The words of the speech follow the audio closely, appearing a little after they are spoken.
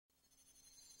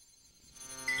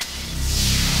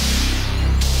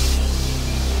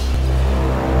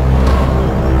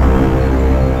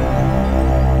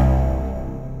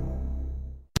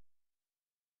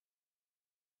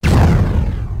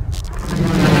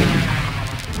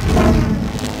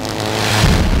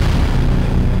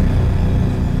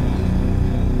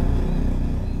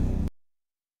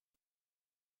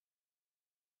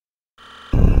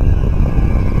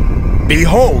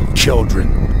Behold,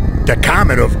 children, the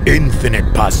comet of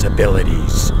infinite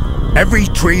possibilities. Every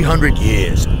 300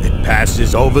 years, it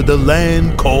passes over the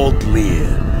land called Lear,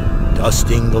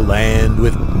 dusting the land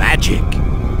with magic.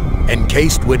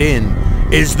 Encased within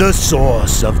is the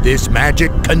source of this magic,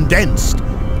 condensed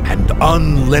and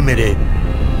unlimited.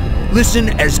 Listen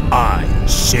as I,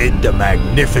 Sid the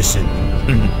Magnificent,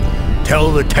 tell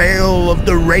the tale of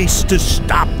the race to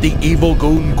stop the evil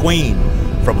Goon Queen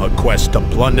from her quest to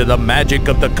plunder the magic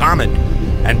of the comet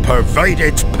and pervert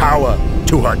its power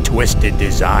to her twisted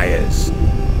desires.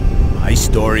 My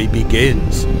story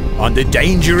begins on the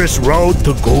dangerous road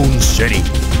to Goon City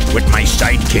with my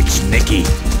sidekicks Nikki,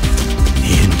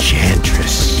 the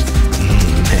Enchantress,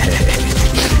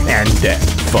 and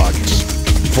Fargus,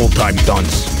 full-time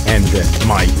dunce, and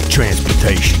my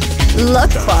transportation.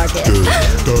 Look, Fargus.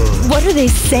 What are they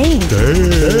saying?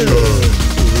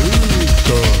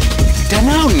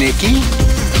 Dunno, Nikki.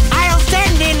 I'll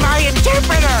send in my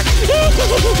interpreter!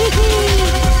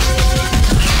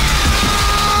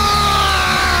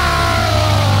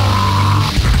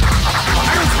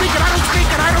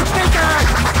 I don't speak it!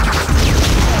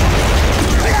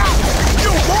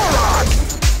 You moron!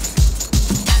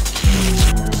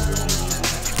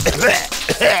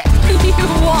 You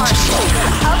want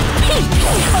a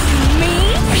piece of me?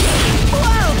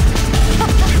 Whoa!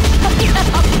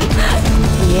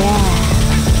 Yeah.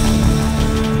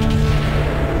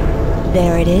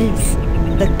 There it is,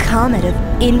 the comet of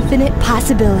infinite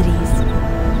possibilities,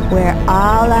 where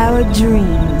all our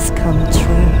dreams come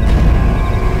true.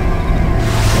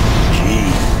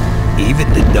 Gee,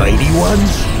 even the nighty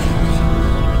ones?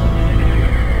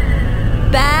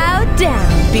 Bow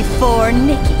down before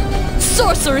Nikki,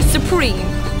 sorceress supreme,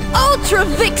 ultra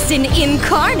vixen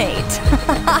incarnate.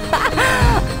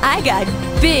 I got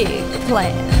big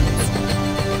plans.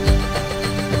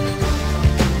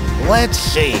 Let's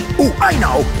see. Ooh, I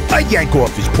know. I'd yank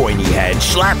off his pointy head,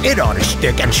 slap it on a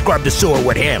stick, and scrub the sewer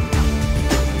with him.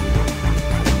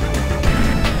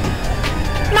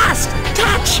 Must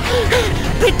touch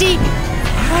pretty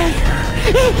fire.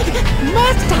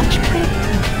 Must touch pretty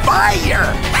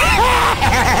Fire!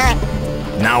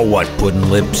 Now what, Puddin'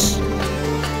 Lips?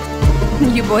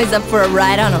 You boys up for a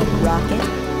ride on a rocket?